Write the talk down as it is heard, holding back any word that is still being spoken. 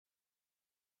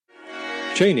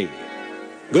Cheney,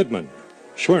 Goodman,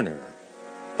 Schwerner.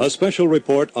 A special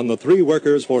report on the 3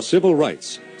 workers for civil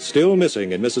rights still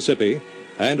missing in Mississippi,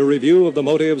 and a review of the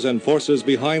motives and forces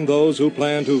behind those who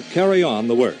plan to carry on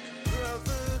the work.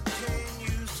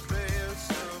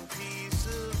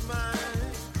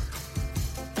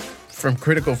 From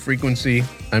Critical Frequency,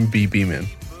 I'm B. Beeman,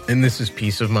 and this is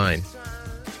Peace of Mind.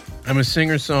 I'm a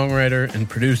singer-songwriter and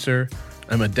producer,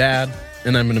 I'm a dad,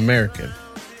 and I'm an American.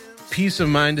 Peace of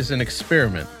Mind is an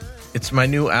experiment. It's my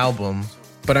new album,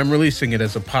 but I'm releasing it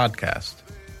as a podcast.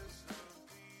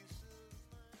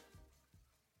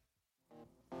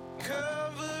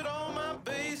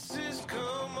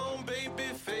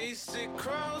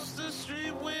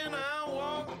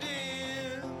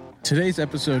 Today's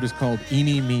episode is called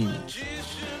Eeny Meeny,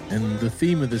 and the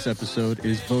theme of this episode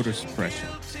is voter suppression.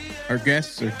 Our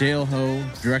guests are Dale Ho,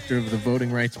 director of the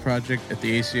Voting Rights Project at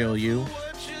the ACLU,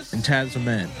 and Taz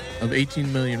Ahmed of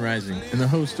 18 Million Rising, and the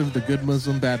host of the Good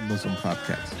Muslim, Bad Muslim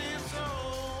podcast.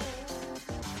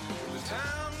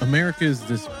 America is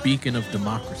this beacon of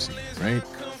democracy, right?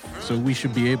 So we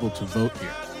should be able to vote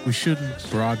here. We shouldn't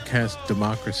broadcast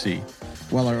democracy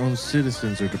while our own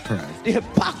citizens are deprived. The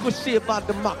hypocrisy about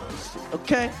democracy,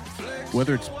 okay?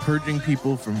 Whether it's purging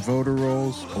people from voter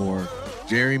rolls or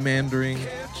gerrymandering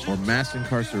or mass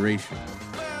incarceration,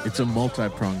 it's a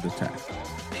multi-pronged attack.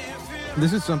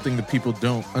 This is something that people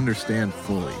don't understand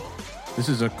fully. This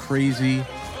is a crazy,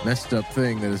 messed up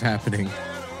thing that is happening,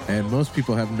 and most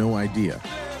people have no idea.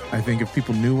 I think if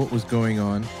people knew what was going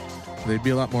on, they'd be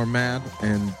a lot more mad,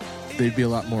 and they'd be a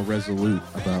lot more resolute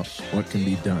about what can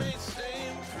be done.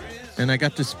 And I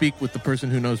got to speak with the person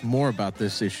who knows more about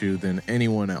this issue than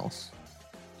anyone else.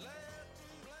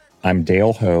 I'm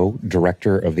Dale Ho,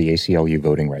 director of the ACLU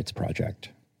Voting Rights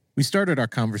Project. We started our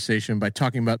conversation by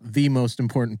talking about the most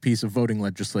important piece of voting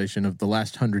legislation of the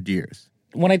last 100 years.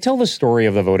 When I tell the story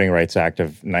of the Voting Rights Act of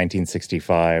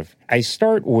 1965, I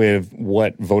start with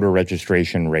what voter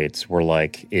registration rates were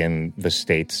like in the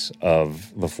states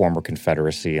of the former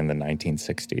Confederacy in the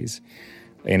 1960s.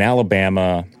 In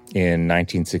Alabama, in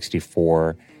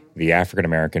 1964, the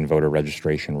African-American voter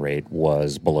registration rate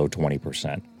was below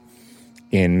 20%.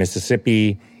 In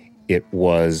Mississippi, it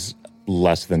was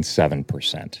less than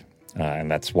 7%.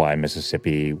 And that's why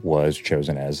Mississippi was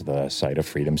chosen as the site of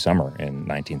Freedom Summer in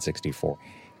 1964.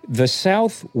 The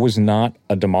South was not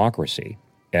a democracy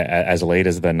as late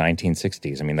as the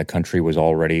 1960s. I mean, the country was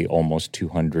already almost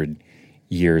 200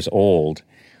 years old.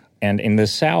 And in the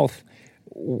South,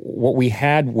 what we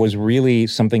had was really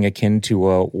something akin to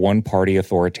a one-party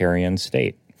authoritarian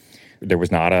state. There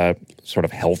was not a sort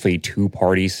of healthy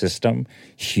two-party system.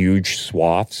 Huge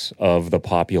swaths of the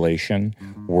population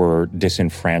were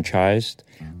disenfranchised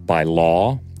by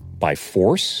law, by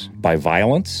force, by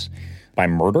violence, by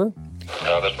murder.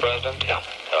 Mr. President? Yeah.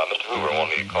 Mr. Hoover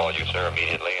wanted me to call you, sir,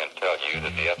 immediately and tell you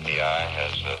that the FBI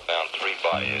has found 3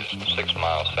 bodies 6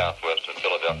 miles southwest of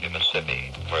Philadelphia,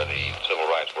 Mississippi, where the civil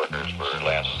rights workers were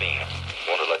last seen.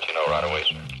 Wanted to let you know right away,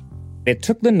 sir. It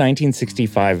took the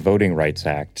 1965 Voting Rights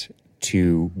Act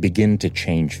to begin to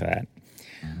change that.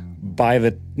 By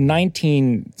the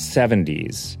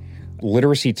 1970s,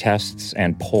 literacy tests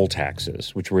and poll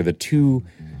taxes, which were the 2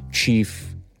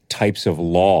 chief types of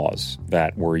laws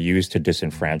that were used to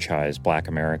disenfranchise Black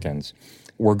Americans,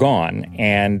 were gone,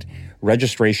 and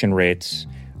registration rates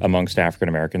amongst African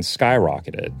Americans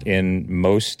skyrocketed. In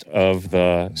most of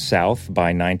the South,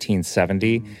 by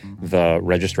 1970, the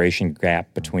registration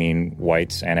gap between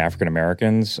whites and African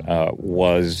Americans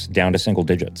was down to single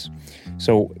digits.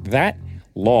 So that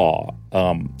law,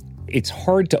 it's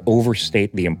hard to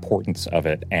overstate the importance of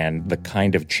it and the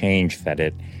kind of change that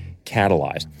it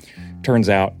catalyzed. Turns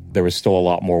out there was still a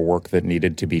lot more work that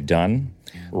needed to be done.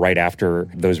 Right after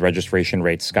those registration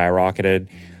rates skyrocketed,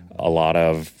 a lot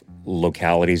of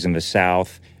localities in the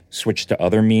South switched to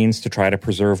other means to try to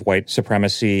preserve white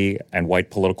supremacy and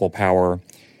white political power.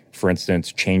 For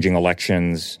instance, changing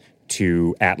elections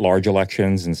to at-large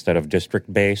elections instead of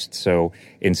district-based. So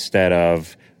instead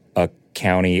of a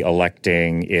county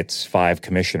electing its 5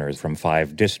 commissioners from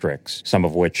 5 districts, some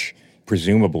of which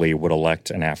presumably would elect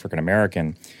an African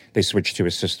American, they switched to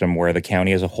a system where the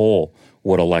county as a whole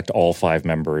would elect all 5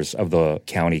 members of the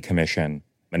county commission.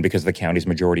 And because the county's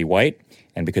majority white,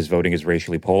 and because voting is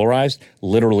racially polarized,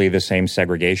 literally the same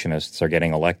segregationists are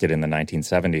getting elected in the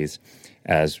 1970s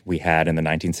as we had in the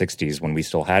 1960s when we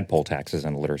still had poll taxes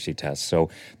and literacy tests. So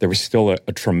there was still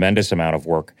a tremendous amount of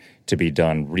work to be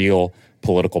done. Real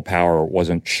political power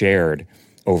wasn't shared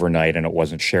overnight, and it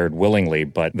wasn't shared willingly,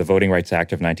 but the Voting Rights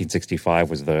Act of 1965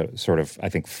 was the sort of, I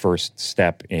think, first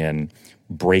step in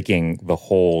breaking the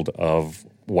hold of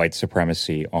white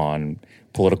supremacy on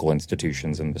political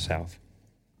institutions in the South.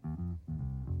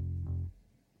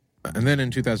 And then in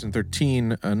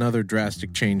 2013, another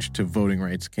drastic change to voting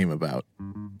rights came about.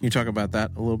 Can you talk about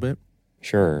that a little bit?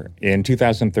 Sure. In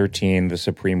 2013, the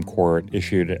Supreme Court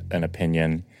issued an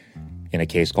opinion in a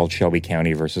case called Shelby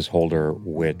County versus Holder,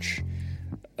 which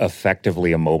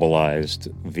effectively immobilized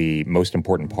the most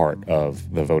important part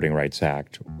of the Voting Rights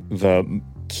Act. The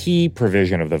key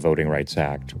provision of the Voting Rights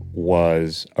Act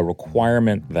was a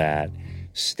requirement that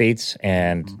states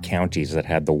and counties that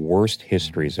had the worst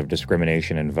histories of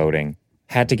discrimination in voting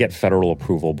had to get federal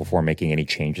approval before making any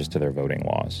changes to their voting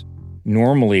laws.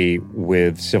 Normally,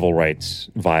 with civil rights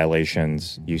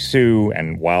violations, you sue,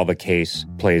 and while the case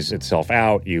plays itself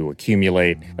out, you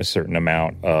accumulate a certain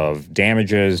amount of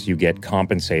damages. You get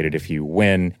compensated if you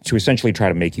win to essentially try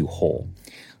to make you whole.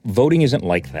 Voting isn't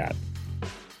like that.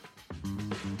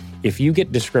 If you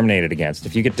get discriminated against,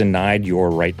 if you get denied your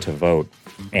right to vote,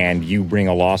 and you bring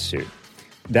a lawsuit,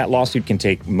 that lawsuit can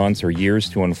take months or years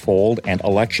to unfold, and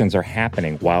elections are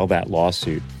happening while that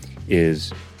lawsuit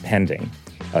is pending.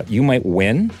 You might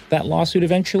win that lawsuit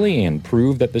eventually and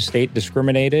prove that the state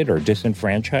discriminated or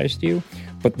disenfranchised you,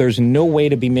 but there's no way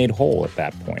to be made whole at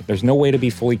that point. There's no way to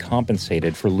be fully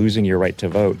compensated for losing your right to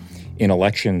vote in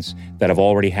elections that have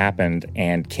already happened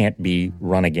and can't be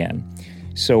run again.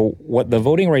 So what the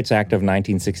Voting Rights Act of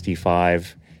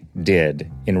 1965 did,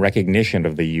 in recognition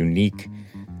of the unique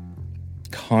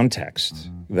context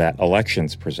that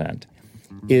elections present,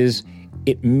 is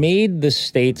it made the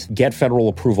states get federal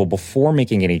approval before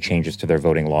making any changes to their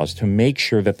voting laws to make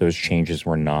sure that those changes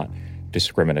were not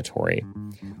discriminatory.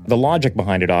 The logic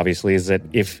behind it, obviously, is that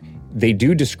if they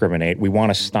do discriminate, we want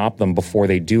to stop them before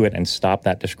they do it and stop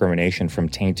that discrimination from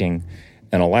tainting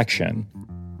an election.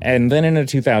 And then in a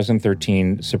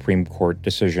 2013 Supreme Court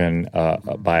decision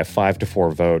by a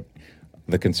 5-4 vote,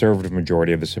 the conservative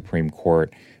majority of the Supreme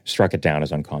Court struck it down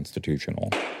as unconstitutional.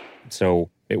 So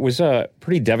it was a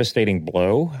pretty devastating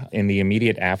blow. In the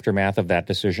immediate aftermath of that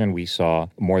decision, we saw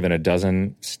more than a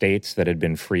dozen states that had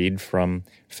been freed from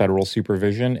federal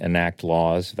supervision enact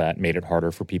laws that made it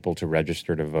harder for people to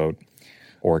register to vote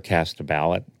or cast a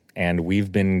ballot. And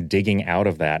we've been digging out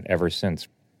of that ever since,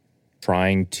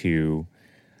 trying to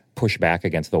push back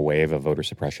against the wave of voter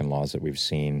suppression laws that we've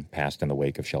seen passed in the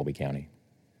wake of Shelby County.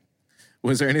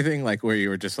 Was there anything like where you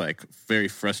were just like very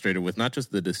frustrated with not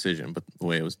just the decision, but the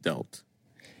way it was dealt?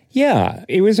 Yeah,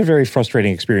 it was a very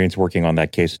frustrating experience working on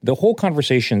that case. The whole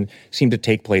conversation seemed to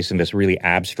take place in this really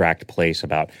abstract place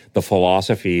about the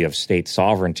philosophy of state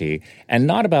sovereignty and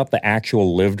not about the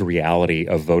actual lived reality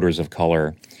of voters of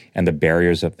color and the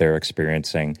barriers that they're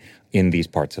experiencing in these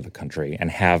parts of the country and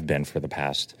have been for the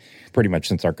past, pretty much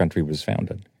since our country was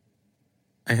founded.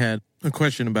 I had a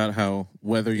question about how,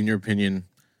 whether, in your opinion,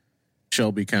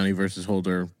 Shelby County versus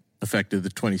Holder affected the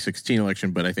 2016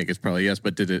 election, but I think it's probably yes.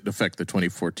 But did it affect the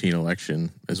 2014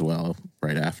 election as well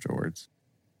right afterwards?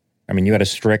 I mean, you had a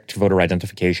strict voter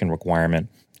identification requirement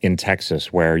in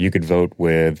Texas where you could vote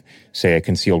with, say, a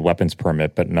concealed weapons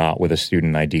permit, but not with a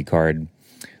student ID card.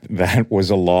 That was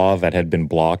a law that had been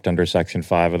blocked under Section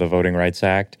 5 of the Voting Rights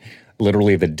Act.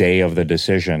 Literally the day of the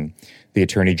decision, the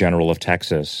Attorney General of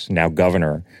Texas, now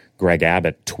Governor Greg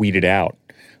Abbott, tweeted out,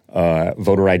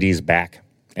 voter IDs back.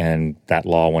 And that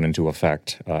law went into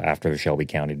effect after the Shelby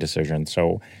County decision.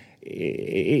 So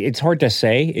it's hard to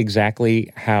say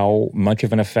exactly how much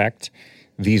of an effect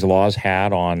these laws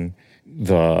had on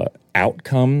the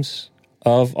outcomes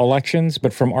of elections.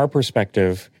 But from our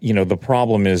perspective, you know, the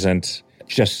problem isn't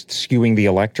just skewing the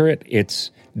electorate.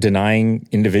 It's denying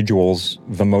individuals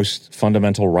the most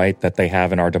fundamental right that they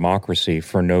have in our democracy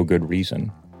for no good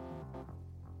reason.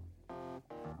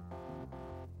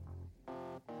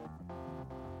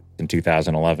 In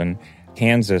 2011,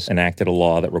 Kansas enacted a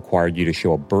law that required you to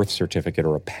show a birth certificate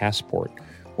or a passport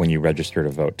when you register to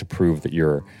vote to prove that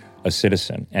you're a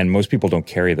citizen. And most people don't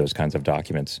carry those kinds of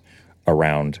documents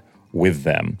around with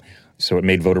them. So it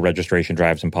made voter registration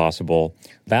drives impossible.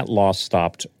 That law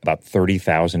stopped about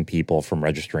 30,000 people from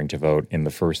registering to vote in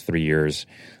the first 3 years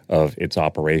of its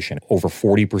operation. Over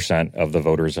 40% of the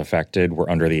voters affected were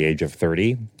under the age of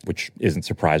 30, which isn't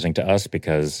surprising to us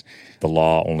because the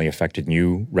law only affected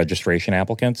new registration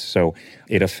applicants. So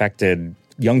it affected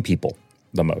young people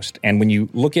the most. And when you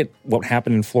look at what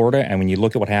happened in Florida and when you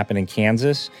look at what happened in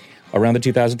Kansas around the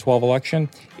 2012 election,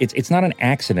 it's not an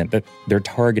accident that they're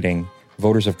targeting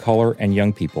voters of color and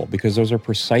young people, because those are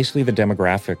precisely the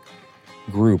demographic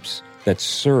groups that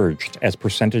surged as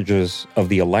percentages of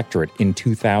the electorate in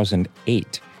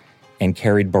 2008 and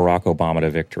carried Barack Obama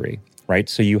to victory, right?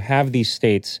 So you have these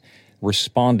states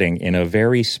responding in a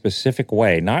very specific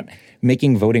way, not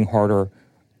making voting harder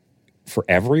for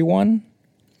everyone,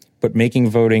 but making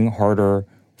voting harder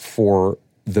for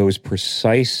those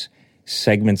precise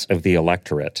segments of the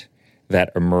electorate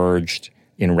that emerged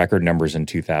in record numbers in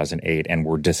 2008 and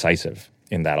were decisive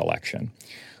in that election.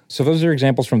 So those are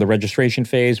examples from the registration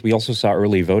phase. We also saw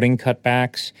early voting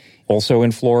cutbacks, also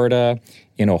in Florida,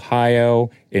 in Ohio,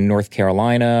 in North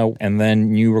Carolina, and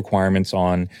then new requirements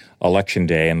on Election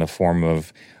Day in the form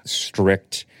of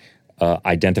strict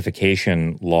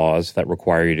identification laws that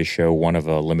require you to show one of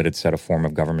a limited set of form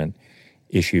of government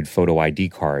issued photo ID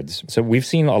cards. So we've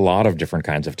seen a lot of different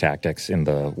kinds of tactics in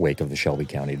the wake of the Shelby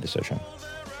County decision.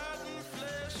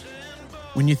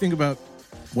 When you think about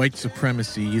white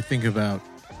supremacy, you think about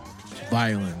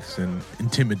violence and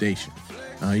intimidation.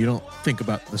 You don't think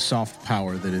about the soft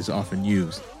power that is often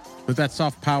used. But that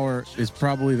soft power is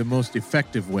probably the most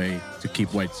effective way to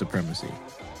keep white supremacy.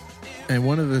 And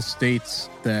one of the states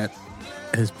that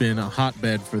has been a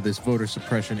hotbed for this voter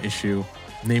suppression issue,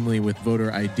 namely with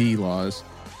voter ID laws,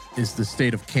 is the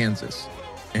state of Kansas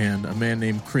and a man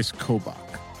named Chris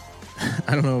Kobach.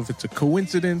 I don't know if it's a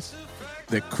coincidence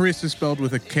that Chris is spelled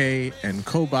with a K and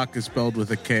Kobach is spelled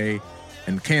with a K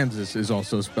and Kansas is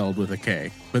also spelled with a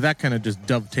K, but that kind of just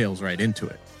dovetails right into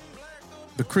it.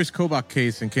 The Chris Kobach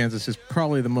case in Kansas is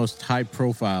probably the most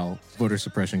high-profile voter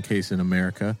suppression case in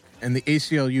America, and the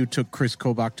ACLU took Chris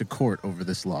Kobach to court over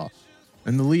this law.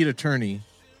 And the lead attorney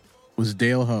was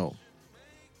Dale Ho.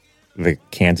 The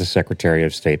Kansas Secretary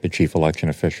of State, the chief election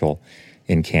official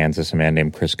in Kansas, a man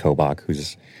named Chris Kobach, who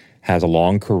has a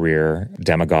long career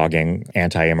demagoguing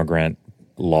anti-immigrant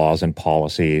laws and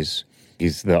policies.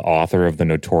 He's the author of the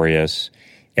notorious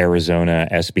Arizona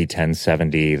SB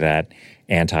 1070, that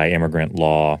anti-immigrant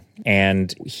law.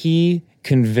 And he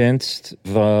convinced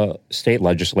the state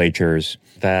legislatures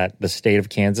that the state of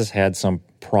Kansas had some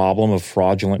problem of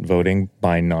fraudulent voting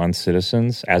by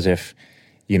non-citizens, as if,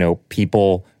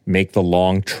 people make the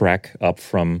long trek up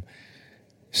from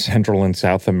Central and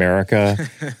South America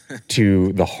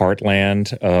to the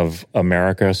heartland of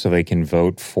America so they can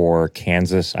vote for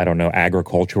Kansas,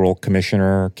 agricultural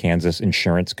commissioner, Kansas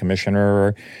insurance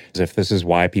commissioner, as if this is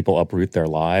why people uproot their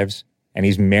lives. And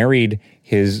he's married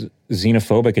his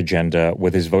xenophobic agenda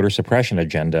with his voter suppression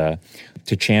agenda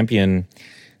to champion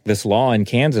this law in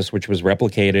Kansas, which was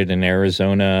replicated in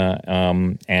Arizona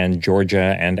and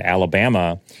Georgia and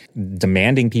Alabama,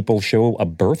 demanding people show a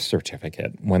birth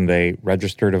certificate when they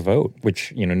register to vote,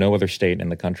 which, no other state in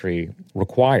the country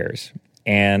requires.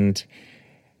 And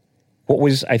what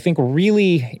was, I think,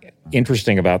 really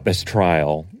interesting about this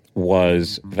trial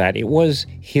was that it was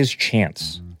his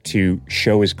chance to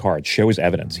show his cards, show his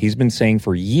evidence. He's been saying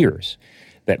for years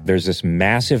that there's this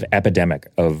massive epidemic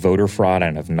of voter fraud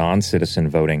and of non-citizen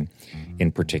voting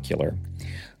in particular.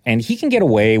 And he can get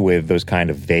away with those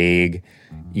kind of vague,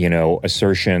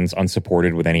 assertions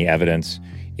unsupported with any evidence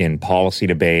in policy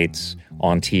debates,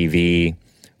 on TV,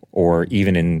 or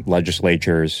even in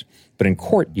legislatures. But in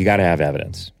court, you got to have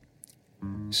evidence.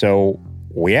 So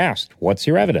we asked, what's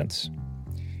your evidence?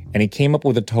 And he came up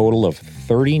with a total of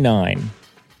 39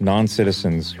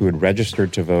 non-citizens who had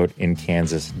registered to vote in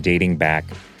Kansas dating back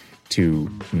to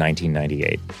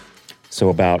 1998. So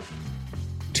about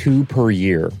 2 per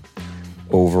year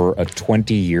over a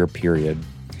 20-year period.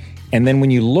 And then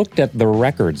when you looked at the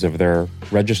records of their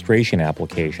registration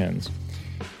applications,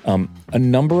 a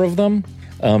number of them,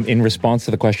 in response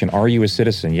to the question, are you a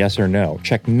citizen, yes or no,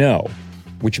 check no,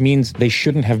 which means they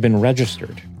shouldn't have been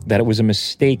registered, that it was a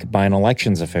mistake by an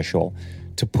elections official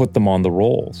to put them on the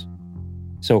rolls.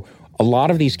 So a lot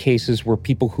of these cases were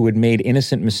people who had made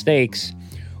innocent mistakes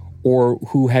or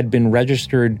who had been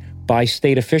registered by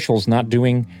state officials not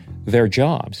doing their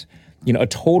jobs. A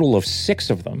total of 6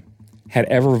 of them had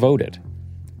ever voted,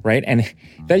 right? And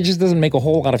that just doesn't make a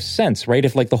whole lot of sense, right?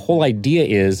 If the whole idea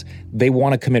is they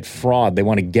want to commit fraud, they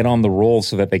want to get on the rolls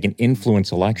so that they can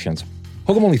influence elections.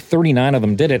 How come only 39 of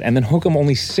them did it? And then how come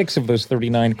only 6 of those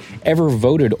 39 ever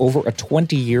voted over a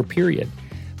 20-year period?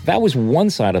 That was one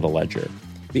side of the ledger.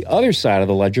 The other side of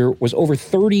the ledger was over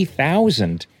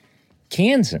 30,000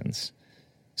 Kansans,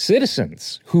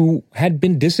 citizens who had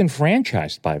been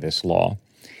disenfranchised by this law.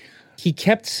 He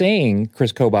kept saying,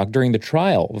 Chris Kobach, during the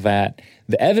trial, that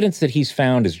the evidence that he's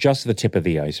found is just the tip of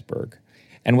the iceberg.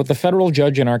 And what the federal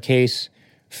judge in our case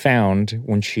found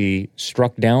when she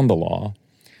struck down the law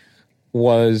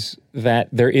was that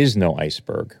there is no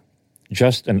iceberg,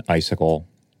 just an icicle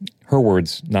Her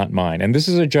words, not mine. And this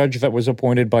is a judge that was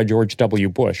appointed by George W.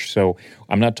 Bush. So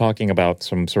I'm not talking about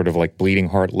some sort of like bleeding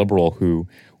heart liberal who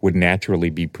would naturally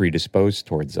be predisposed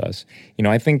towards us. You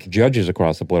know, I think judges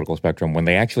across the political spectrum, when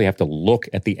they actually have to look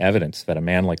at the evidence that a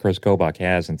man like Chris Kobach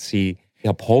has and see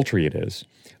how paltry it is,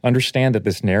 understand that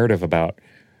this narrative about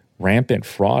rampant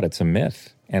fraud, it's a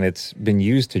myth. And it's been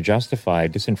used to justify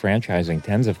disenfranchising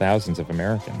tens of thousands of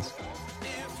Americans.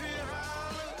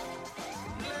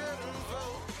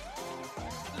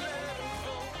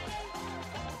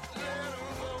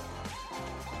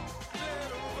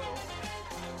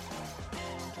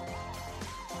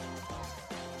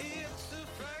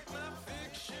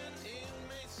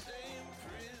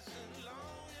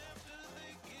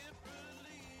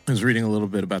 I was reading a little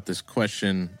bit about this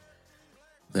question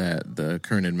that the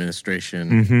current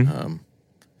administration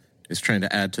is trying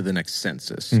to add to the next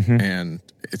census. And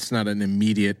it's not an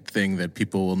immediate thing that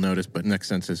people will notice, but next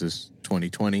census is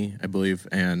 2020, I believe.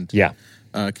 And can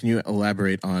you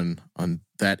elaborate on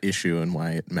that issue and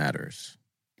why it matters?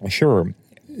 Sure.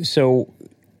 So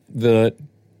the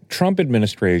Trump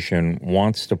administration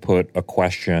wants to put a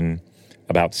question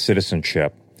about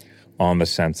citizenship on the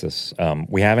census.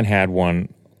 We haven't had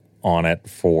one on it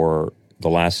for the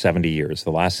last 70 years.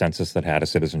 The last census that had a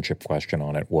citizenship question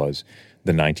on it was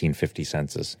the 1950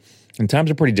 census. And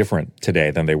times are pretty different today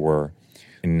than they were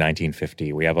in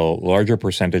 1950. We have a larger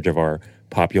percentage of our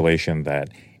population that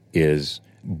is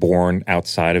born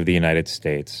outside of the United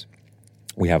States.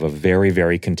 We have a very,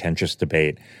 very contentious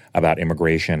debate about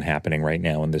immigration happening right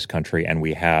now in this country, and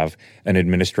we have an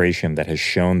administration that has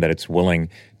shown that it's willing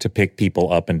to pick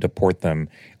people up and deport them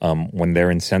when they're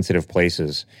in sensitive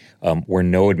places where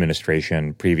no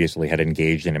administration previously had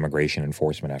engaged in immigration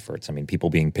enforcement efforts. I mean, people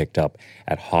being picked up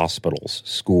at hospitals,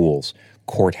 schools,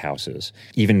 courthouses,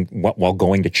 even while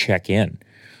going to check in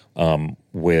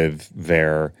with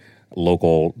their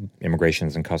local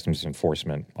Immigrations and Customs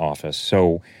Enforcement office.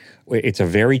 So it's a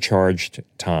very charged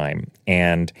time.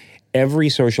 And every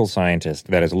social scientist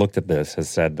that has looked at this has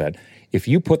said that if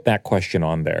you put that question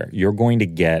on there, you're going to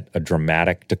get a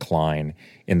dramatic decline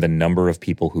in the number of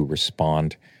people who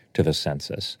respond to the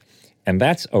census. And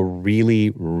that's a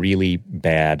really, really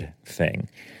bad thing.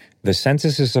 The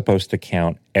census is supposed to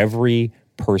count every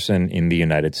person in the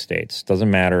United States.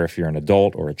 Doesn't matter if you're an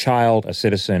adult or a child, a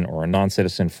citizen or a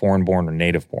non-citizen, foreign-born or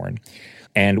native-born.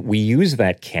 And we use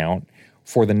that count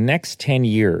for the next 10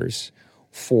 years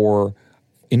for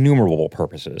innumerable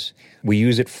purposes. We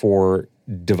use it for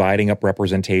dividing up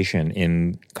representation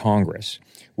in Congress.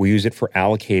 We use it for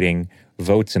allocating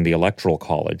votes in the Electoral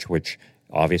College, which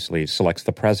obviously selects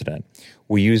the president.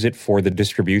 We use it for the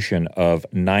distribution of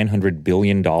 $900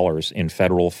 billion in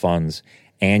federal funds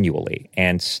annually.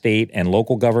 And state and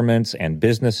local governments and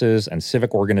businesses and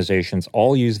civic organizations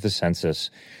all use the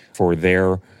census for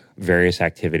their various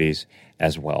activities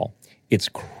as well. It's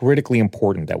critically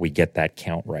important that we get that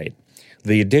count right.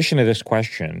 The addition of this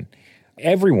question,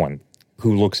 everyone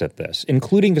who looks at this,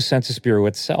 including the Census Bureau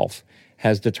itself,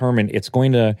 has determined it's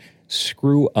going to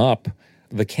screw up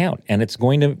the count. And it's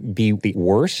going to be the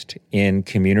worst in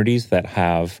communities that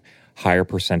have higher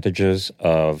percentages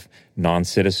of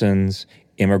non-citizens,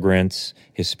 immigrants,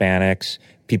 Hispanics,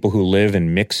 people who live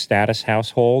in mixed status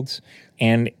households.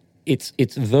 And it's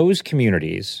those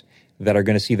communities that are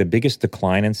going to see the biggest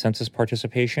decline in census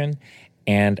participation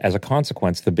and, as a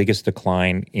consequence, the biggest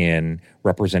decline in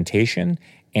representation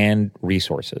and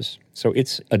resources. So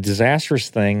it's a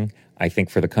disastrous thing, I think,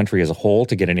 for the country as a whole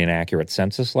to get an inaccurate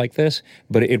census like this,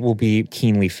 but it will be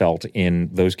keenly felt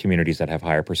in those communities that have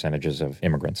higher percentages of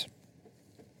immigrants.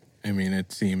 I mean,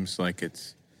 it seems like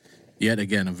it's, yet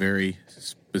again, a very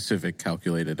specific,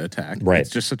 calculated attack. Right. It's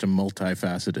just such a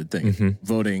multifaceted thing.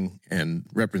 Voting and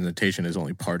representation is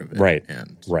only part of it. Right.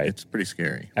 And right. It's pretty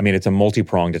scary. I mean, it's a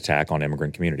multi-pronged attack on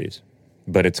immigrant communities,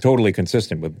 but it's totally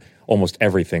consistent with almost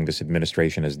everything this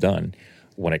administration has done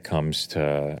when it comes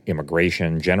to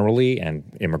immigration generally and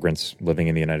immigrants living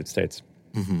in the United States.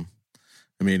 Mm-hmm.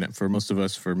 I mean, for most of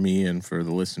us, for me and for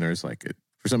the listeners,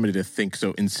 for somebody to think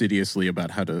so insidiously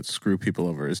about how to screw people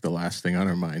over is the last thing on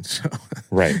our minds. So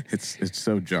right. It's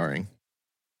so jarring.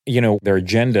 You know, their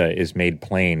agenda is made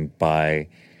plain by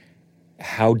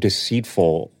how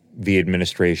deceitful the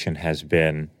administration has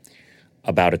been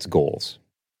about its goals.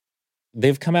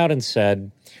 They've come out and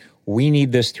said, we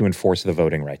need this to enforce the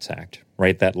Voting Rights Act,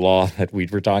 right? That law that we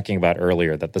were talking about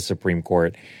earlier that the Supreme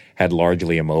Court had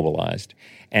largely immobilized.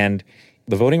 And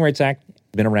the Voting Rights Act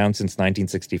has been around since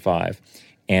 1965.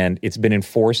 And it's been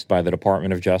enforced by the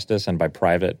Department of Justice and by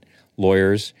private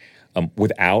lawyers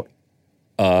without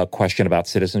a question about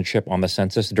citizenship on the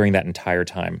census during that entire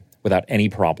time. without any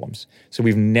problems. So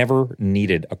we've never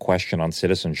needed a question on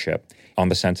citizenship on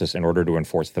the census in order to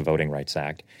enforce the Voting Rights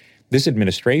Act. This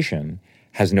administration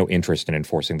has no interest in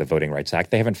enforcing the Voting Rights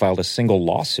Act. They haven't filed a single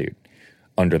lawsuit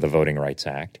under the Voting Rights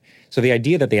Act. So the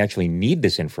idea that they actually need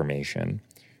this information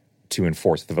to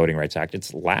enforce the Voting Rights Act,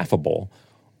 it's laughable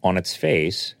on its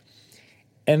face.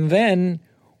 And then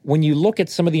when you look at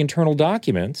some of the internal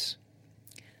documents,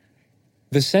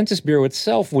 the Census Bureau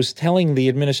itself was telling the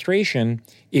administration,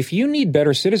 if you need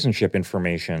better citizenship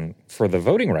information for the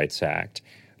Voting Rights Act,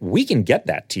 we can get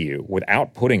that to you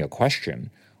without putting a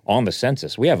question on the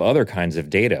census. We have other kinds of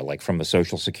data, like from the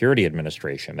Social Security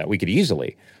Administration, that we could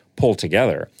easily pull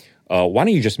together. Why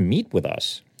don't you just meet with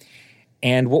us?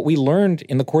 And what we learned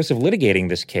in the course of litigating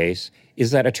this case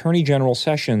is that Attorney General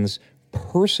Sessions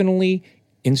personally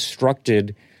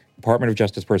instructed Department of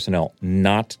Justice personnel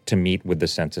not to meet with the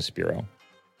Census Bureau.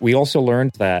 We also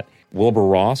learned that Wilbur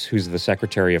Ross, who's the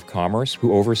Secretary of Commerce,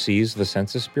 who oversees the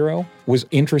Census Bureau, was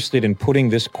interested in putting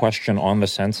this question on the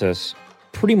census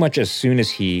pretty much as soon as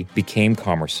he became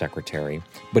Commerce Secretary,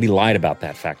 but he lied about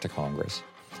that fact to Congress.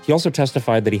 He also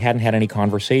testified that he hadn't had any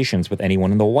conversations with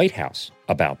anyone in the White House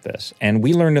about this. And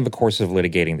we learned in the course of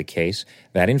litigating the case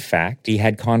that, in fact, he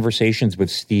had conversations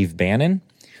with Steve Bannon,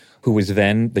 who was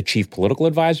then the chief political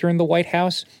advisor in the White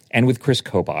House, and with Chris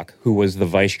Kobach, who was the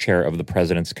vice chair of the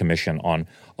President's Commission on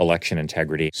Election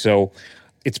Integrity. So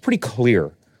it's pretty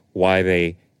clear why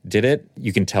they did it.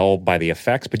 You can tell by the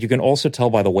effects, but you can also tell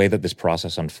by the way that this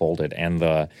process unfolded and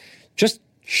the just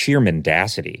sheer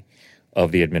mendacity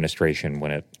of the administration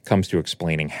when it comes to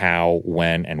explaining how,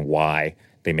 when, and why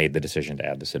they made the decision to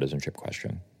add the citizenship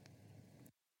question.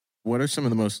 What are some of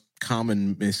the most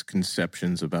common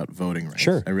misconceptions about voting rights?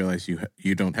 Sure. I realize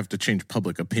you don't have to change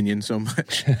public opinion so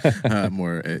much.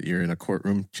 You're in a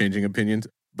courtroom changing opinions.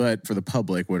 But for the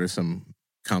public, what are some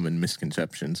common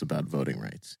misconceptions about voting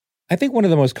rights? I think one of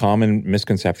the most common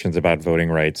misconceptions about voting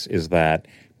rights is that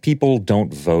people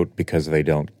don't vote because they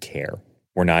don't care.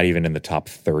 We're not even in the top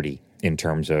 30 in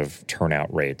terms of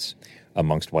turnout rates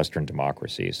amongst Western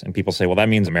democracies. And people say, well, that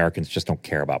means Americans just don't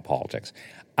care about politics.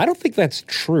 I don't think that's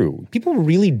true. People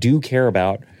really do care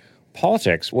about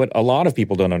politics. What a lot of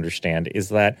people don't understand is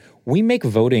that we make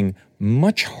voting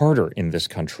much harder in this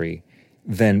country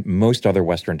than most other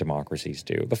Western democracies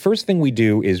do. The first thing we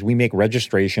do is we make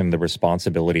registration the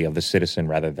responsibility of the citizen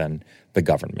rather than the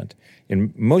government.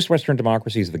 In most Western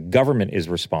democracies, the government is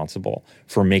responsible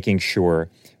for making sure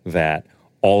that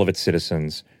all of its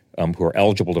citizens who are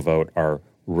eligible to vote are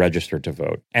registered to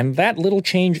vote. And that little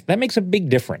change, that makes a big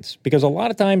difference because a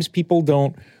lot of times people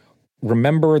don't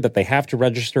remember that they have to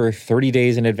register 30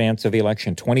 days in advance of the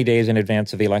election, 20 days in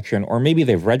advance of the election, or maybe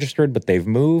they've registered but they've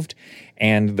moved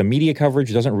and the media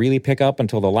coverage doesn't really pick up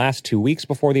until the last 2 weeks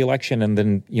before the election and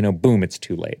then, boom, it's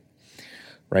too late,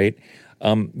 right?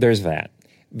 There's that.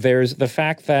 There's the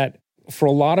fact that for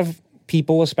a lot of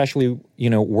people, especially,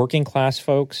 working class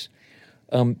folks,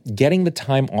 getting the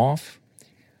time off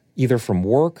either from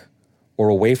work or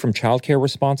away from childcare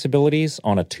responsibilities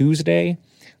on a Tuesday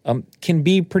can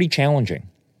be pretty challenging,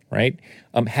 right?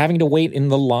 Having to wait in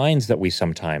the lines that we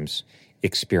sometimes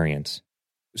experience.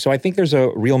 So I think there's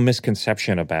a real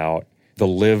misconception about the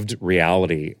lived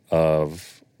reality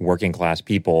of working class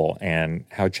people and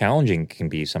how challenging it can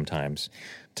be sometimes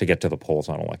to get to the polls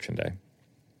on Election Day.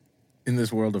 In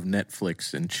this world of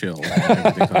Netflix and chill,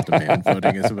 everything's on demand.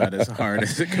 Voting is about as hard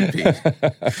as it can be.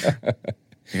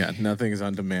 Yeah, nothing is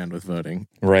on demand with voting.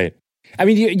 Right. I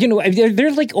mean,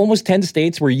 there's like almost 10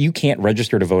 states where you can't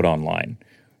register to vote online,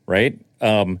 right?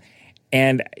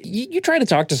 And you try to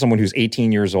talk to someone who's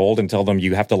 18 years old and tell them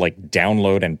you have to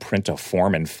download and print a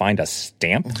form and find a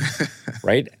stamp,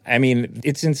 right? I mean,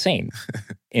 it's insane.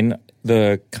 In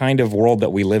the kind of world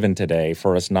that we live in today,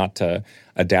 for us not to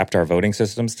adapt our voting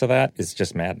systems to that is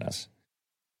just madness.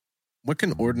 What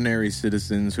can ordinary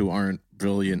citizens who aren't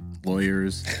brilliant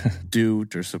lawyers do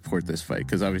to support this fight?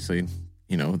 Because obviously,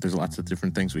 there's lots of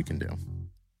different things we can do.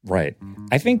 Right.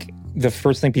 I think the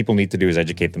first thing people need to do is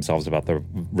educate themselves about the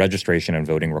registration and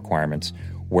voting requirements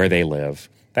where they live.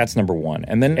 That's number one.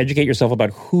 And then educate yourself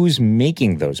about who's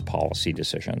making those policy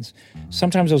decisions.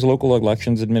 Sometimes those local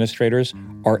elections administrators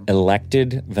are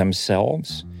elected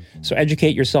themselves. So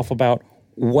educate yourself about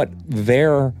what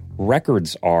their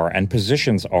records are and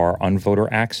positions are on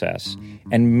voter access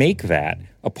and make that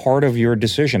a part of your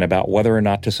decision about whether or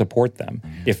not to support them.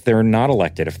 If they're not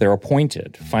elected, if they're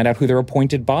appointed, find out who they're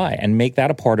appointed by and make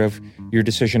that a part of your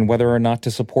decision whether or not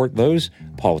to support those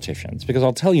politicians. Because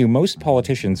I'll tell you, most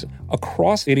politicians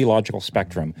across the ideological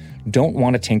spectrum don't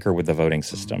want to tinker with the voting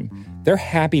system. They're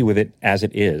happy with it as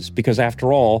it is because,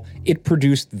 after all, it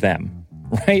produced them.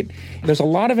 right? There's a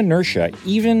lot of inertia,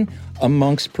 even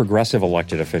amongst progressive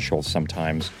elected officials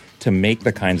sometimes, to make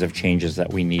the kinds of changes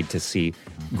that we need to see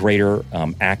greater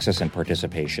access and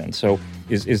participation. So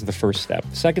is the first step.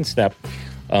 The second step,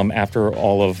 after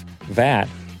all of that,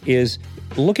 is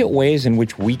look at ways in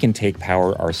which we can take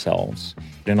power ourselves.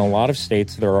 In a lot of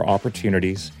states, there are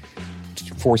opportunities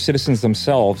for citizens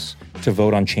themselves to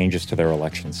vote on changes to their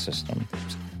election system.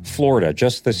 Florida,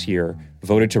 just this year,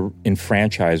 voted to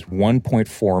enfranchise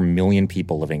 1.4 million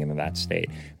people living in that state.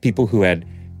 People who had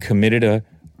committed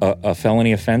a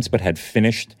felony offense but had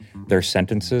finished their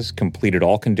sentences, completed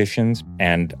all conditions,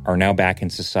 and are now back in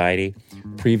society.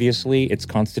 Previously, its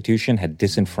constitution had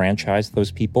disenfranchised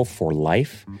those people for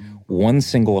life. One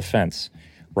single offense,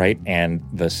 right? And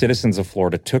the citizens of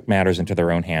Florida took matters into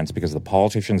their own hands because the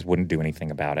politicians wouldn't do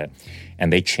anything about it,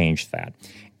 and they changed that.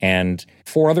 And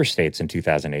 4 other states in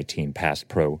 2018 passed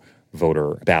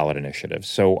pro-voter ballot initiatives.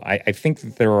 So I think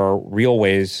that there are real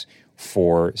ways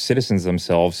for citizens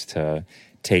themselves to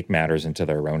take matters into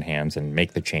their own hands and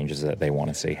make the changes that they want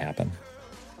to see happen.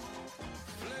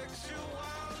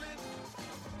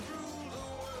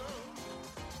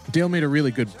 Dale made a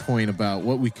really good point about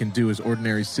what we can do as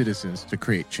ordinary citizens to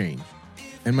create change.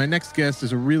 And my next guest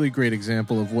is a really great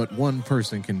example of what one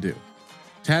person can do.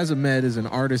 Taz Ahmed is an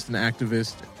artist and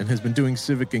activist and has been doing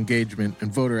civic engagement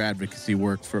and voter advocacy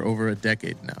work for over a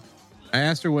decade now. I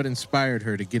asked her what inspired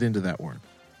her to get into that work.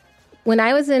 When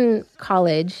I was in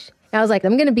college, I was like,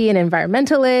 I'm going to be an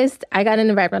environmentalist. I got an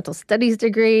environmental studies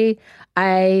degree.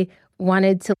 I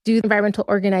wanted to do environmental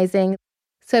organizing.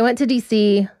 So I went to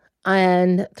D.C.,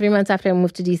 and 3 months after I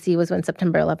moved to D.C. was when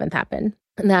September 11th happened.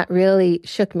 And that really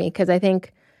shook me because I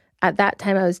think at that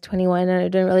time I was 21 and I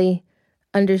didn't really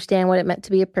understand what it meant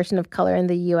to be a person of color in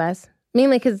the U.S.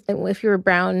 Mainly because if you were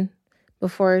brown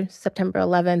before September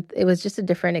 11th, it was just a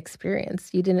different experience.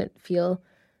 You didn't feel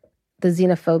the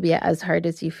xenophobia as hard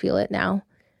as you feel it now.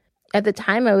 At the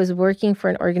time, I was working for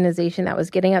an organization that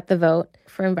was getting out the vote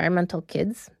for environmental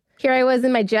kids. Here I was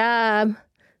in my job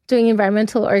doing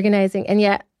environmental organizing, and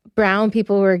yet brown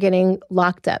people were getting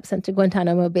locked up, sent to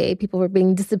Guantanamo Bay. People were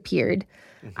being disappeared.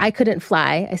 I couldn't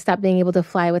fly. I stopped being able to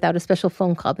fly without a special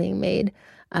phone call being made.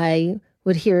 I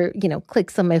would hear,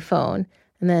 clicks on my phone.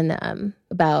 And then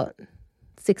about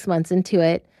 6 months into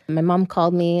it, my mom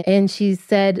called me and she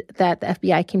said that the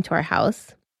FBI came to our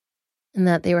house and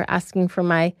that they were asking for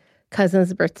my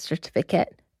cousin's birth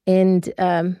certificate. And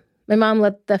my mom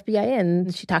let the FBI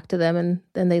in. She talked to them and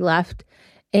then they left.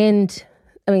 And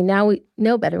now we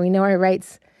know better. We know our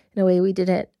rights in a way we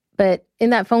didn't. But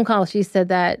in that phone call, she said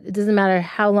that it doesn't matter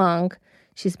how long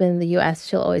she's been in the U.S.,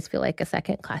 she'll always feel like a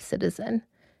second-class citizen.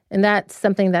 And that's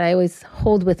something that I always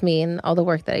hold with me in all the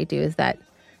work that I do, is that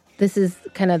this is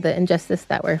kind of the injustice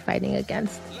that we're fighting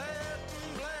against.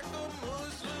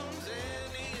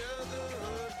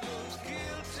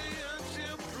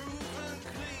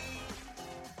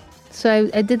 So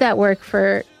I did that work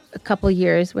for a couple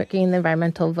years, working in the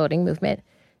environmental voting movement.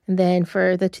 And then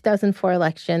for the 2004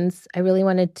 elections, I really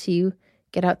wanted to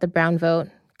get out the brown vote.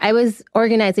 I was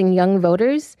organizing young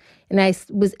voters, and I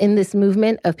was in this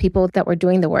movement of people that were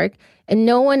doing the work. And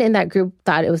no one in that group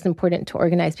thought it was important to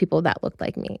organize people that looked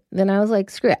like me. Then I was like,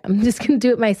 screw it, I'm just going to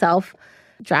do it myself.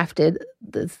 Drafted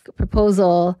this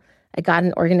proposal. I got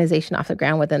an organization off the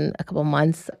ground within a couple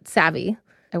months. Savvy.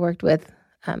 I worked with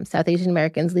South Asian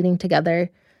Americans leading together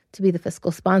to be the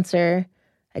fiscal sponsor.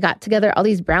 I got together all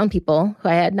these brown people who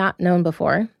I had not known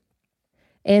before.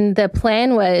 And the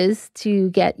plan was to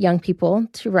get young people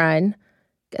to run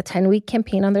a 10-week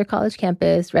campaign on their college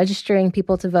campus, registering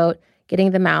people to vote,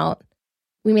 getting them out.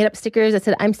 We made up stickers that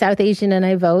said, I'm South Asian and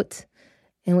I vote.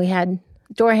 And we had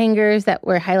door hangers that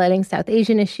were highlighting South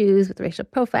Asian issues with racial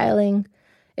profiling.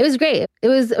 It was great. It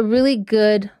was a really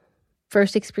good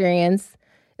first experience.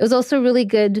 It was also really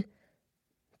good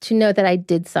to know that I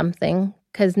did something,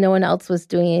 because no one else was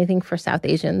doing anything for South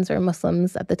Asians or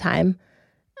Muslims at the time.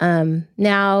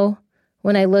 Now,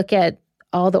 when I look at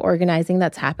all the organizing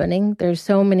that's happening, there's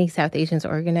so many South Asians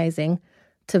organizing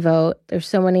to vote. There's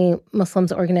so many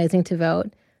Muslims organizing to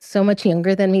vote, so much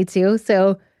younger than me too.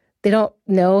 So they don't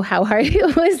know how hard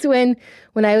it was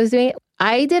when I was doing it.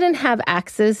 I didn't have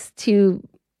access to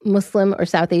Muslim or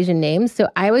South Asian names. So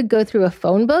I would go through a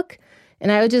phone book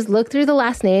and I would just look through the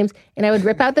last names and I would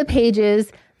rip out the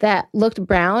pages that looked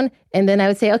brown. And then I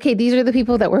would say, okay, these are the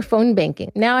people that were phone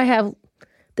banking. Now I have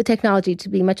the technology to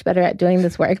be much better at doing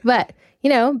this work. But,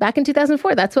 back in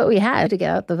 2004, that's what we had to get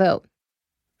out the vote.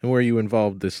 And were you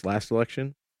involved this last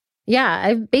election? Yeah,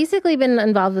 I've basically been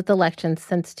involved with elections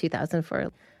since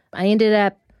 2004. I ended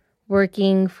up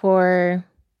working for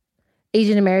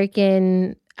Asian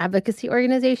American advocacy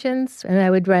organizations, and I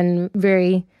would run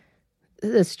very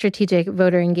strategic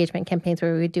voter engagement campaigns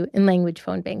where we would do in-language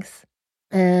phone banks.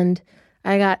 And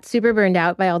I got super burned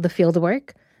out by all the field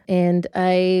work, and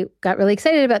I got really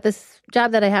excited about this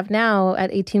job that I have now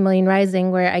at 18 Million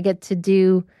Rising, where I get to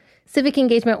do civic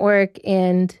engagement work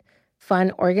and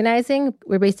fun organizing.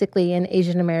 We're basically an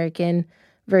Asian American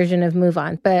version of Move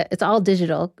On, but it's all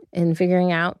digital, and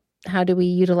figuring out how do we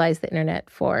utilize the internet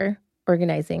for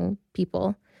organizing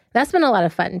people. That's been a lot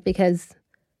of fun because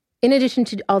in addition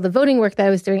to all the voting work that I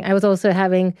was doing, I was also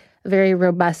having a very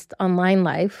robust online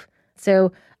life.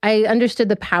 So I understood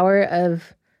the power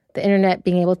of the internet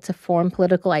being able to form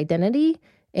political identity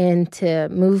and to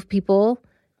move people.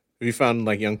 Have you found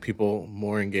like young people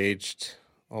more engaged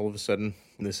all of a sudden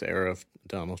in this era of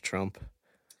Donald Trump?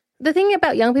 The thing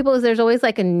about young people is there's always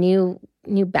like a new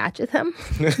batch of them.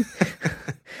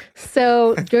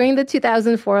 So during the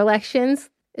 2004 elections,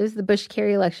 it was the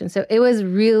Bush-Kerry election. So it was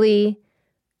really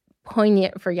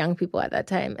poignant for young people at that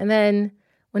time. And then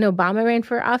when Obama ran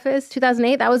for office,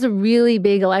 2008, that was a really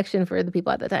big election for the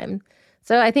people at the time.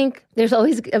 So I think there's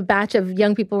always a batch of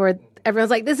young people where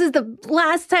everyone's like, this is the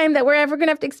last time that we're ever going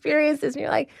to have to experience this. And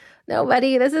you're like, no,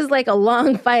 buddy, this is like a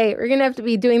long fight. We're going to have to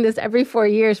be doing this every 4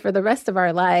 years for the rest of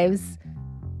our lives.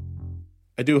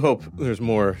 I do hope there's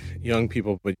more young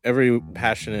people, but every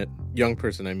passionate young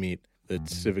person I meet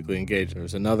that's civically engaged,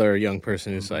 there's another young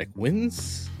person who's like, when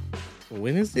is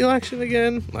the election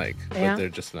again? Like, yeah. But they're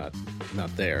just not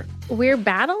there. We're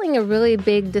battling a really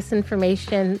big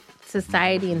disinformation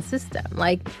society and system.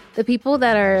 Like, the people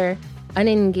that are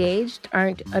unengaged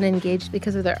aren't unengaged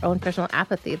because of their own personal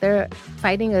apathy. They're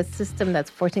fighting a system that's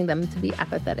forcing them to be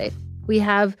apathetic. We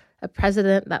have a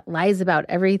president that lies about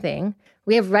everything.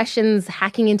 We have Russians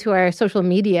hacking into our social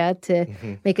media to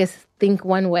make us think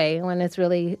one way when it's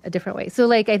really a different way. So,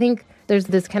 like, I think there's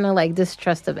this kind of like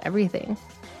distrust of everything.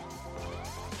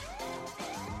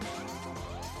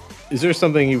 Is there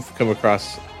something you've come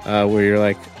across where you're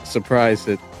like surprised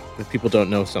that people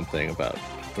don't know something about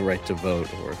the right to vote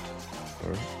or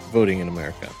voting in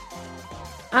America?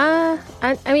 I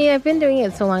mean, I've been doing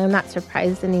it so long, I'm not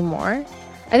surprised anymore.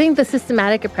 I think the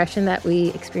systematic oppression that we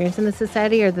experience in the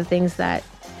society are the things that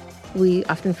we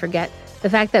often forget. The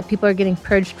fact that people are getting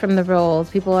purged from the rolls,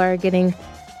 people are getting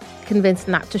convinced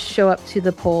not to show up to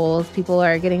the polls, people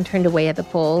are getting turned away at the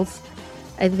polls.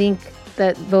 I think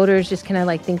that voters just kind of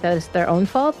like think that it's their own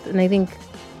fault. And I think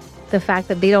the fact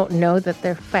that they don't know that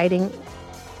they're fighting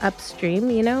upstream,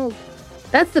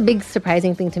 that's the big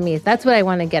surprising thing to me. That's what I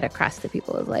want to get across to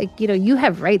people is like, you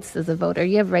have rights as a voter.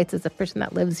 You have rights as a person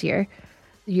that lives here.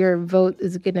 Your vote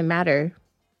is going to matter.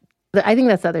 I think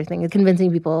that's the other thing, is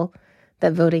convincing people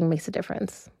that voting makes a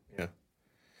difference. Yeah.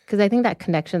 Because I think that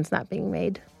connection's not being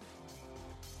made.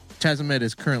 Taz Ahmed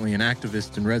is currently an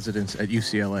activist in residence at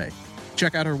UCLA.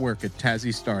 Check out her work at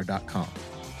TazzyStar.com.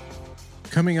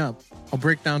 Coming up, I'll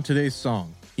break down today's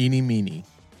song, Eeny Meeny.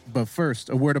 But first,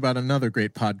 a word about another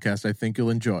great podcast I think you'll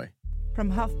enjoy.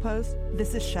 From HuffPost,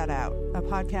 this is Shut Out, a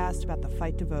podcast about the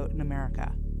fight to vote in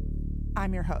America.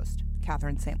 I'm your host,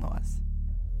 Catherine St. Louis.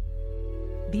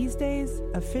 These days,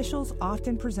 officials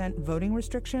often present voting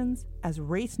restrictions as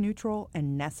race-neutral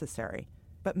and necessary.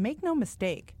 But make no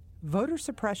mistake, voter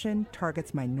suppression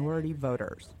targets minority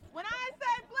voters. When I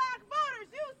say black voters,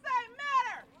 you say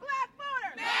matter! Black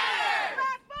voters! Matter!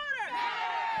 Black voters!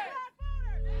 Matter!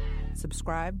 Black voters!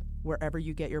 Subscribe wherever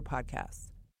you get your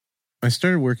podcasts. I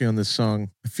started working on this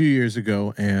song a few years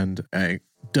ago, and I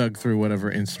dug through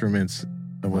whatever instruments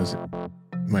was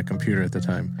my computer at the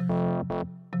time.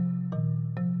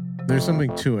 There's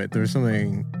something to it. There's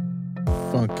something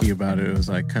funky about it. It was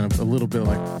like kind of a little bit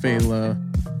like Fela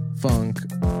Funk.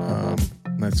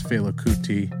 That's Fela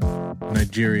Kuti,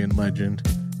 Nigerian legend.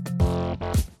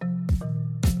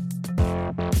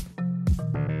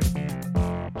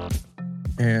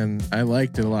 And I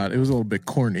liked it a lot. It was a little bit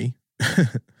corny,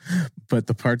 but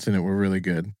the parts in it were really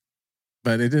good.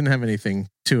 But it didn't have anything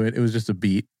to it. It was just a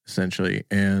beat, essentially.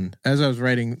 And as I was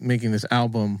making this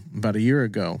album about a year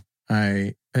ago,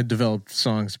 I had developed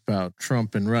songs about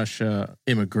Trump and Russia,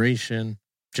 immigration,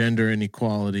 gender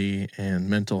inequality, and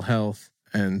mental health.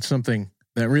 And something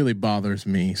that really bothers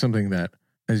me, something that,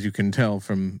 as you can tell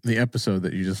from the episode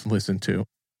that you just listened to,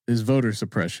 is voter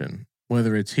suppression.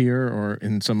 Whether it's here or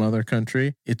in some other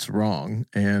country, it's wrong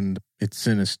and it's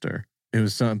sinister. It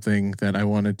was something that I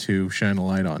wanted to shine a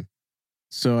light on.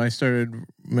 So I started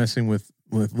messing with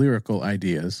lyrical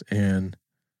ideas, and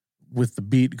with the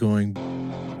beat going,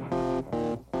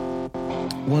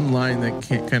 one line that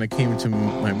kind of came into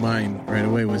my mind right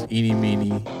away was Eeny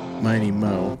Meeny Miny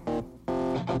Mo.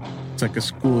 It's like a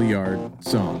schoolyard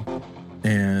song.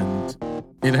 and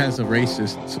it has a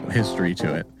racist history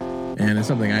to it. And it's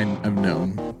something I've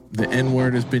known. The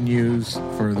N-word has been used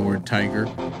for the word tiger.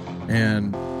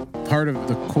 And part of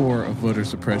the core of voter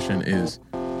suppression is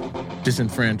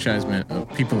disenfranchisement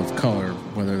of people of color,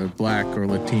 whether they're black or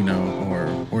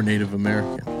Latino or Native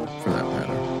American, for that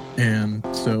matter. And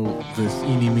so this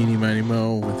eeny, meeny, miny,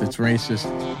 mo, with its racist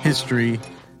history,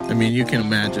 I mean, you can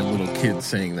imagine little kids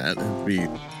saying that. It'd be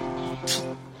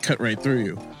cut right through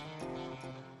you.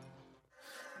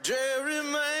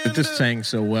 It just sang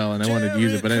so well, and I wanted to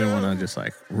use it, but I didn't want to just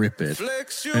like rip it.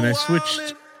 And I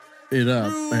switched it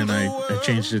up, and I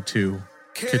changed it to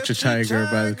 "Catch a Tiger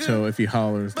by the Toe. If he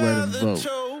hollers, let him vote."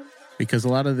 Because a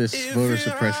lot of this voter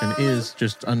suppression is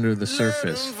just under the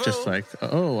surface, just like,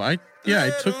 oh, I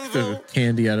took the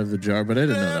candy out of the jar, but I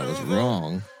didn't know that was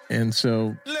wrong, and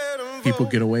so people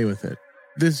get away with it.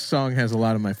 This song has a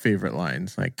lot of my favorite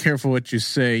lines, like, careful what you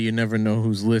say, you never know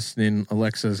who's listening,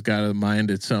 Alexa's got a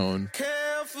mind its own.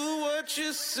 Careful what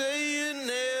you say, you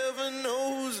never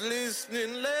know who's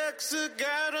listening, Alexa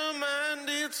got a mind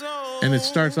its own. And it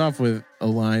starts off with a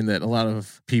line that a lot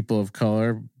of people of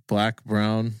color, black,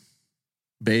 brown,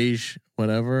 beige,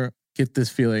 whatever, get this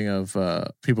feeling of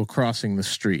people crossing the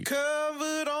street.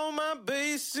 Covered on my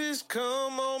bases,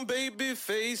 come on, baby,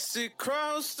 face it,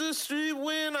 cross the street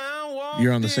when I walk.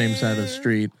 You're on the same side of the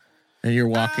street, and you're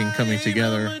walking, coming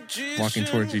together, walking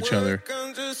towards each other.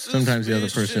 Sometimes the other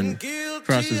person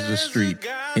crosses the street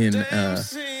in a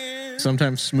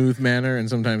sometimes smooth manner and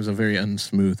sometimes a very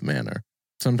unsmooth manner.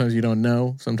 Sometimes you don't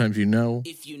know, sometimes you know.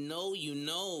 If you know, you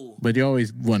know. But you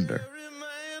always wonder.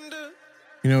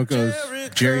 You know, it goes,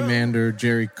 gerrymander,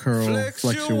 Jerry curl,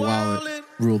 flex your wallet,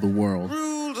 rule the world.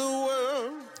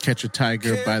 Catch a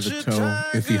tiger by the toe.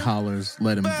 If he hollers,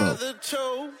 let him vote.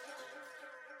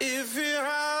 If he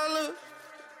holler,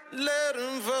 let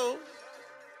him vote.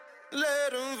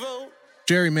 Let him vote.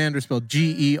 Gerrymander spelled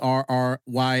Gerrymander.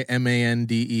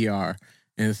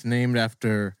 And it's named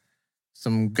after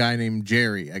some guy named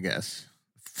Jerry, I guess.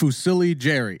 Fusilli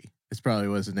Jerry. It's probably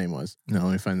what his name was. No,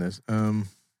 let me find this.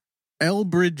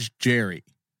 Elbridge Gerry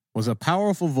was a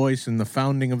powerful voice in the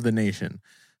founding of the nation.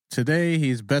 Today,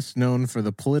 he's best known for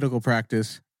the political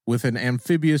practice with an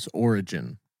amphibious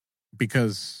origin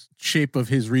because shape of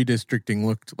his redistricting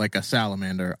looked like a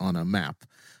salamander on a map.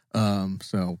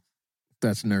 So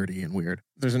that's nerdy and weird.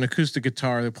 There's an acoustic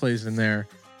guitar that plays in there,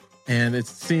 and it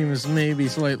seems maybe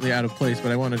slightly out of place,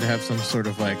 but I wanted to have some sort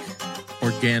of like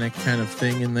organic kind of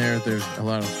thing in there. There's a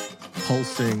lot of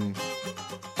pulsing,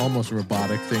 almost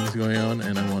robotic things going on,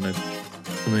 and I wanted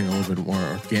something a little bit more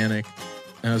organic.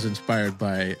 And I was inspired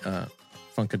by a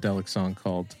funkadelic song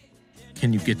called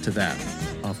 "Can You Get to That"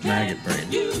 off Maggot Brain.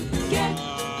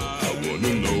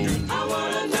 I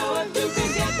wanna know if you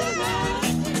can get to that.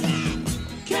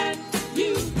 Can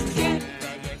you get?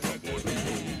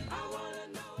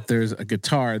 There's a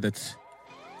guitar that's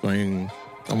going,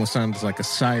 almost sounds like a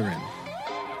siren,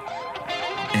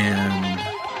 and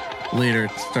later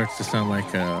it starts to sound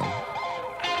like a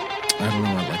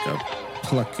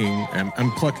plucking.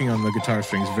 I'm plucking on the guitar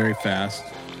strings very fast.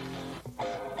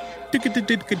 And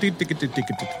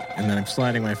then I'm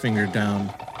sliding my finger down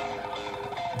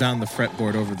the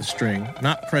fretboard over the string,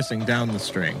 not pressing down the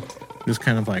string, just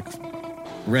kind of like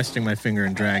resting my finger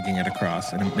and dragging it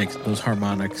across, and it makes those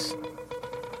harmonics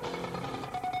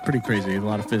pretty crazy. A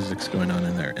lot of physics going on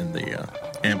in there, and the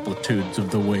amplitudes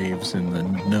of the waves and the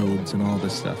nodes and all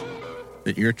this stuff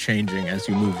that you're changing as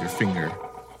you move your finger.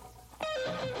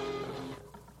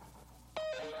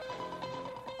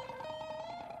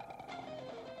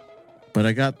 But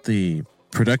I got the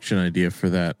production idea for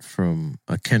that from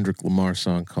a Kendrick Lamar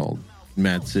song called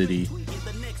Mad City.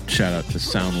 Shout out to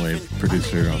Soundwave,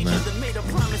 producer on that.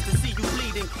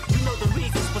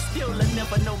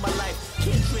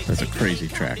 That's a crazy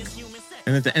track.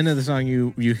 And at the end of the song,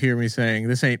 you hear me saying,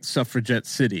 "This ain't Suffragette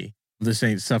City. This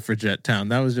ain't Suffragette Town."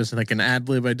 That was just like an ad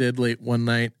lib I did late one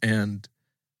night, and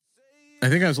I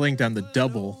think I was laying down the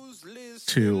double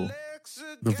to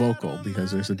the vocal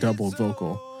because there's a double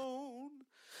vocal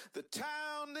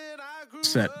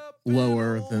set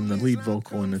lower than the lead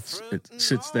vocal, and it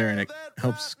sits there and it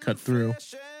helps cut through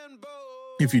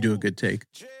if you do a good take.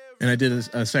 And I did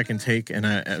a second take, and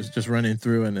I was just running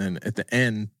through, and then at the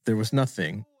end there was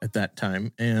nothing at that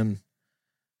time, and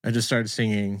I just started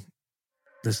singing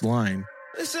this line.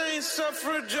 This ain't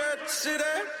Suffragette City.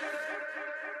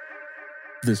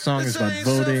 The song is about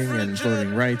voting and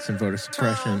voting rights and voter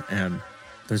suppression, and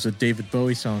there's a David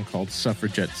Bowie song called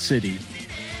Suffragette City.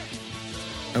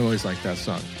 I always liked that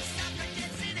song.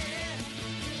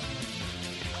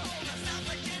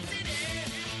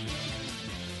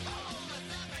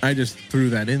 I just threw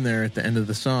that in there at the end of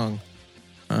the song.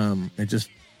 It just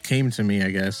came to me,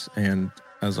 I guess, and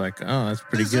I was like, oh, that's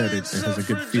pretty good. It has a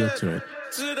good feel to it.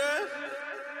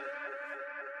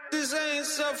 This ain't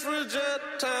suffragette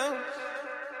town.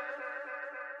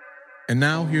 And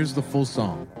now, here's the full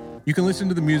song. You can listen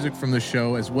to the music from the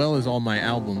show as well as all my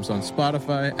albums on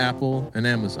Spotify, Apple, and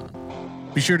Amazon.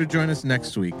 Be sure to join us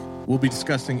next week. We'll be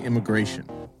discussing immigration.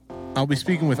 I'll be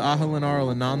speaking with Ahalan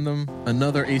Arulanandam,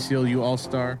 another ACLU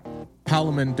All-Star,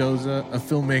 Paula Mendoza, a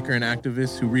filmmaker and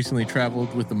activist who recently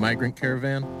traveled with the migrant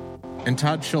caravan, and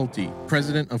Todd Schulte,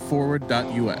 president of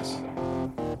Forward.us.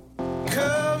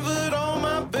 Covered all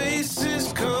my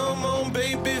bases, come on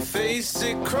baby, face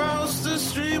it, cross the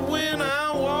street when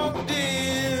I walked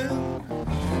in.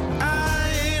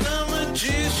 I ain't a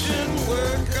magician,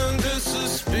 work under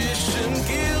suspicion,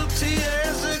 guilty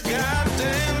as a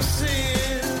goddamn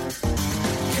sin.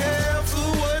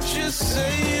 Careful what you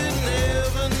say, you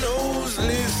never know who's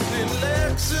listening.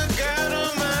 Lexa got a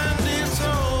mind its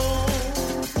own.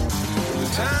 The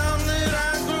town that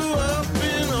I grew up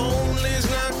in only's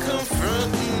not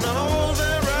confronting all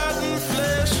that rotten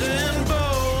flesh and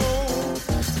bone.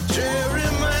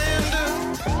 Gerrymander,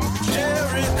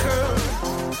 Jericho,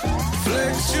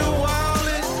 flex your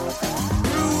wallet,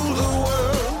 rule the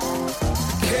world.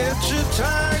 Catch a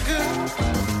tiger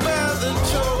by the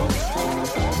toe.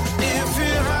 If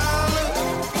you holler,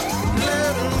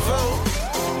 let 'em vote.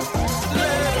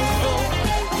 Let 'em vote.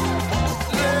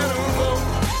 Let 'em vote.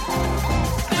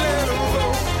 Let 'em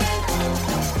vote.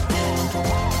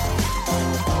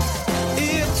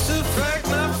 It's a fact,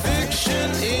 not fiction.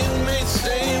 Inmates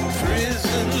stay in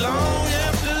prison long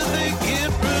after they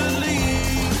get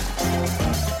released.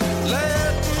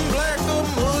 Latin, black, or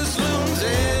Muslims,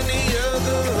 any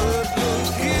other hoodlums,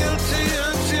 guilty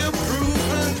until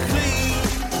proven clean.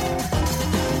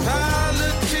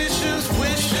 Politicians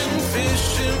wishing,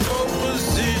 fishing for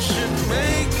position,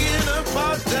 making up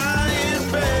our dying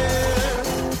bed.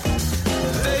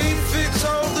 They fix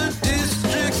all the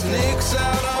districts, nix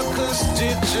out our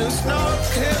constituents, North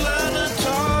Carolina,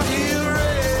 Tar Heel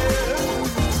Red.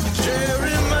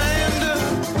 Gerrymander,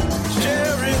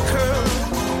 Jericho,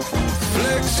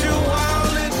 flex your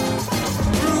wallet,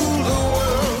 rule the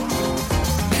world.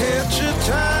 Catch a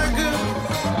tiger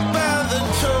by the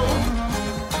toe.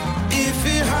 If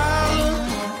he holler,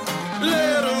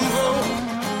 let 'em vote.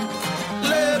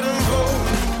 Let 'em vote.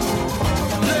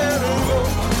 Let 'em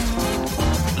vote.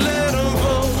 Let 'em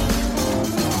vote.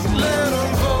 Let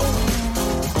 'em vote.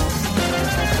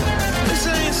 This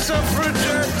ain't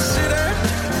suffragette, see that?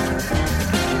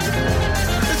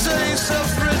 This ain't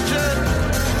suffragette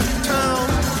town.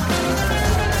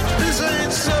 This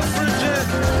ain't suffragette,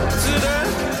 see that?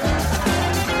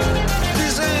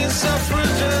 This ain't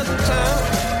suffragette town.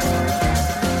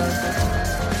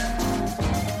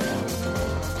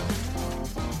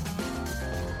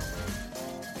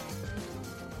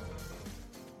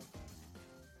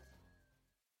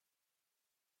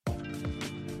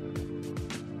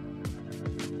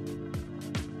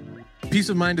 Peace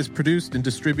of Mind is produced and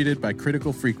distributed by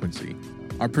Critical Frequency.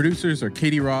 Our producers are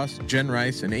Katie Ross, Jen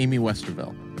Rice, and Amy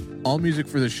Westervelt. All music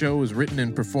for the show was written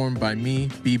and performed by me,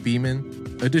 B.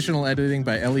 Beeman. Additional editing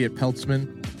by Elliot Peltzman.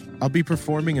 I'll be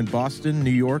performing in Boston,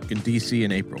 New York, and DC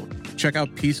in April. Check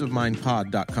out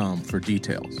peaceofmindpod.com for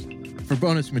details. For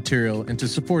bonus material and to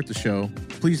support the show,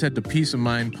 please head to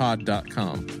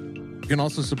peaceofmindpod.com. You can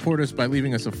also support us by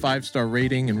leaving us a 5-star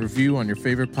rating and review on your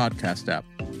favorite podcast app.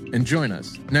 And join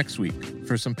us next week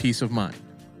for some peace of mind.